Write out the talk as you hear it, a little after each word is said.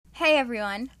Hey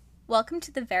everyone! Welcome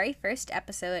to the very first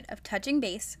episode of Touching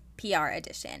Base PR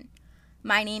Edition.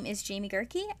 My name is Jamie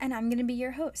Gerke and I'm going to be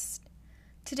your host.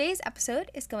 Today's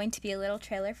episode is going to be a little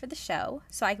trailer for the show,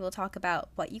 so I will talk about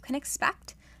what you can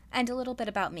expect and a little bit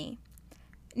about me.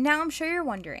 Now I'm sure you're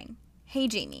wondering, hey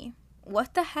Jamie,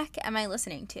 what the heck am I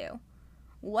listening to?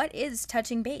 What is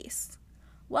Touching Base?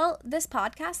 Well, this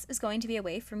podcast is going to be a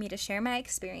way for me to share my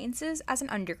experiences as an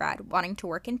undergrad wanting to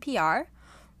work in PR,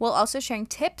 while also sharing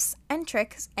tips and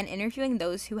tricks and interviewing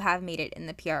those who have made it in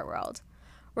the PR world.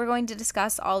 We're going to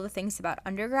discuss all the things about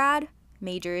undergrad,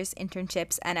 majors,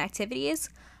 internships, and activities.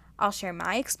 I'll share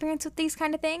my experience with these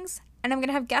kind of things, and I'm going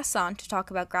to have guests on to talk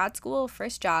about grad school,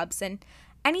 first jobs, and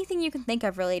anything you can think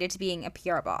of related to being a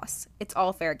PR boss. It's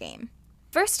all fair game.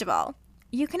 First of all,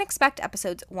 you can expect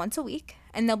episodes once a week,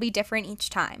 and they'll be different each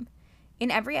time.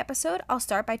 In every episode, I'll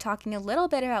start by talking a little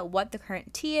bit about what the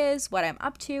current tea is, what I'm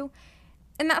up to,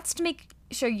 and that's to make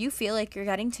sure you feel like you're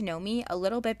getting to know me a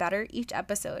little bit better each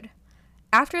episode.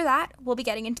 After that, we'll be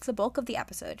getting into the bulk of the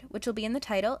episode, which will be in the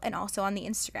title and also on the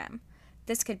Instagram.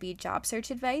 This could be job search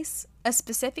advice, a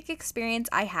specific experience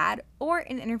I had, or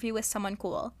an interview with someone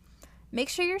cool. Make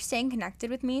sure you're staying connected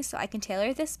with me so I can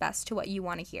tailor this best to what you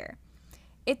want to hear.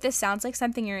 If this sounds like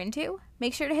something you're into,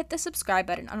 make sure to hit the subscribe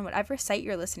button on whatever site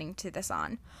you're listening to this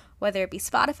on, whether it be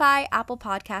Spotify, Apple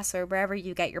Podcasts, or wherever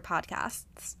you get your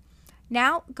podcasts.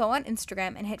 Now, go on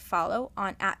Instagram and hit follow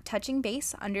on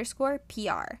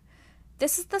 @touchingbase_PR.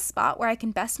 This is the spot where I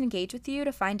can best engage with you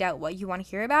to find out what you want to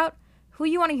hear about, who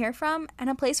you want to hear from, and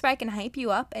a place where I can hype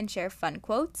you up and share fun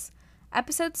quotes,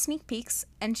 episode sneak peeks,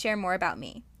 and share more about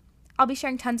me. I'll be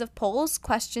sharing tons of polls,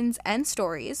 questions, and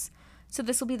stories, so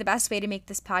this will be the best way to make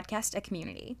this podcast a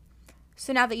community.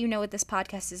 So now that you know what this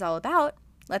podcast is all about,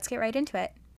 let's get right into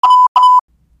it.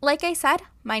 Like I said,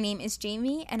 my name is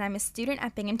Jamie, and I'm a student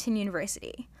at Binghamton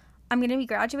University. I'm going to be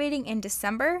graduating in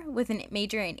December with a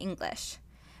major in English.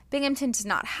 Binghamton does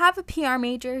not have a PR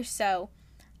major, so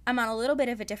I'm on a little bit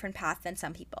of a different path than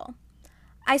some people.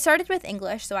 I started with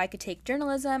English so I could take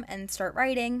journalism and start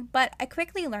writing, but I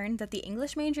quickly learned that the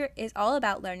English major is all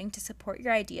about learning to support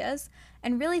your ideas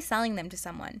and really selling them to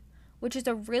someone, which is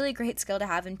a really great skill to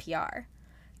have in PR.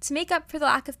 To make up for the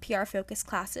lack of PR-focused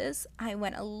classes, I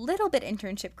went a little bit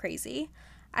internship crazy.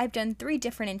 I've done 3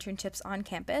 different internships on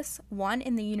campus, 1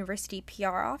 in the university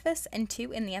PR office and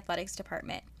 2 in the athletics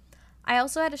department. I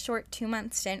also had a short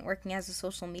 2-month stint working as a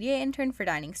social media intern for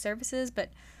dining services, but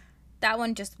that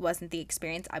one just wasn't the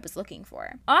experience I was looking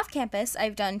for. Off campus,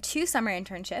 I've done 2 summer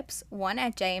internships, one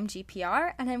at JMG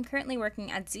PR, and I'm currently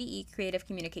working at ZE Creative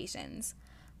Communications.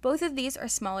 Both of these are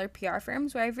smaller PR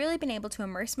firms where I've really been able to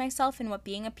immerse myself in what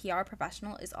being a PR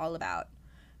professional is all about.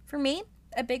 For me,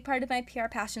 a big part of my PR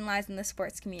passion lies in the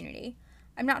sports community.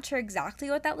 I'm not sure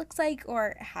exactly what that looks like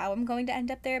or how I'm going to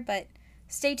end up there, but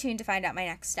stay tuned to find out my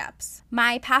next steps.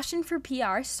 My passion for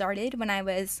PR started when I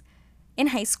was in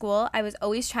high school. I was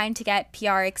always trying to get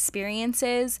PR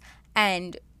experiences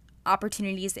and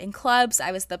opportunities in clubs.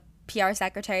 I was the PR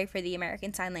secretary for the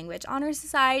American Sign Language Honor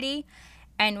Society.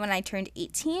 And when I turned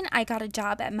 18, I got a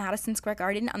job at Madison Square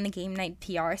Garden on the game night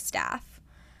PR staff.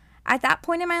 At that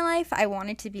point in my life, I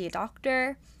wanted to be a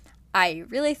doctor. I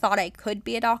really thought I could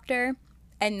be a doctor.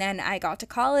 And then I got to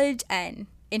college, and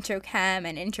intro chem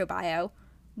and intro bio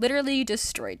literally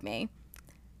destroyed me.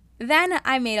 Then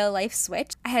I made a life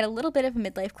switch. I had a little bit of a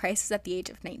midlife crisis at the age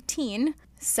of 19.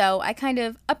 So I kind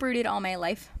of uprooted all my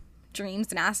life dreams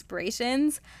and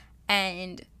aspirations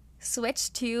and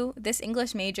switched to this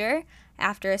English major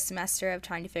after a semester of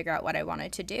trying to figure out what I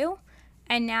wanted to do,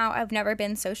 and now I've never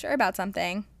been so sure about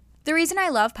something. The reason I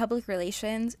love public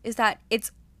relations is that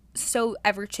it's so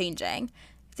ever-changing.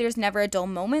 There's never a dull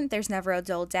moment, there's never a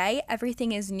dull day,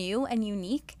 everything is new and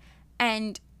unique,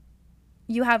 and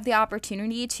you have the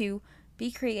opportunity to be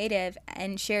creative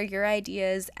and share your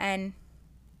ideas, and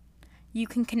you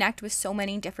can connect with so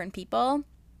many different people.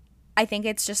 I think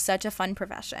it's just such a fun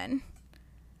profession.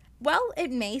 Well, it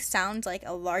may sound like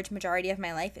a large majority of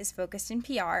my life is focused in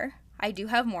PR. I do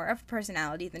have more of a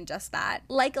personality than just that.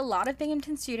 Like a lot of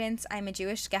Binghamton students, I'm a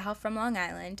Jewish gal from Long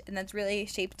Island, and that's really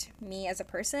shaped me as a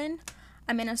person.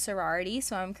 I'm in a sorority,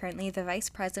 so I'm currently the vice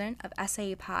president of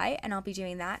SAE Pi, and I'll be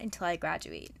doing that until I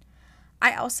graduate.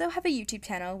 I also have a YouTube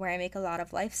channel where I make a lot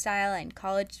of lifestyle and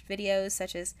college videos,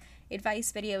 such as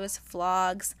advice videos,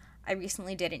 vlogs. I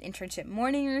recently did an internship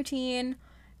morning routine.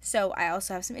 So I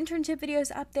also have some internship videos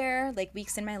up there, like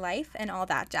weeks in my life and all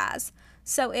that jazz.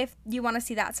 So if you want to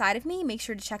see that side of me, make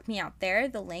sure to check me out there.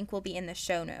 The link will be in the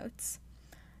show notes.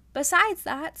 Besides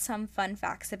that, some fun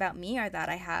facts about me are that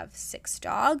I have 6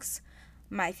 dogs.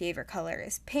 My favorite color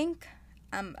is pink.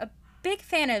 I'm a big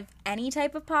fan of any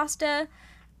type of pasta,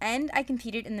 and I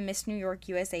competed in the Miss New York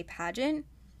USA pageant,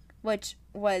 which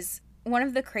was one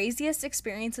of the craziest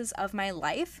experiences of my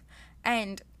life,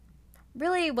 and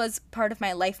really was part of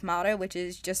my life motto, which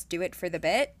is just do it for the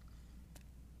bit.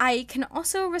 I can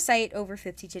also recite over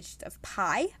 50 digits of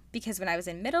pi, because when I was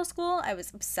in middle school, I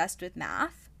was obsessed with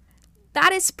math.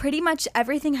 That is pretty much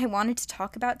everything I wanted to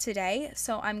talk about today,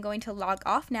 so I'm going to log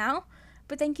off now.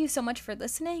 But thank you so much for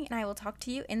listening, and I will talk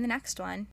to you in the next one.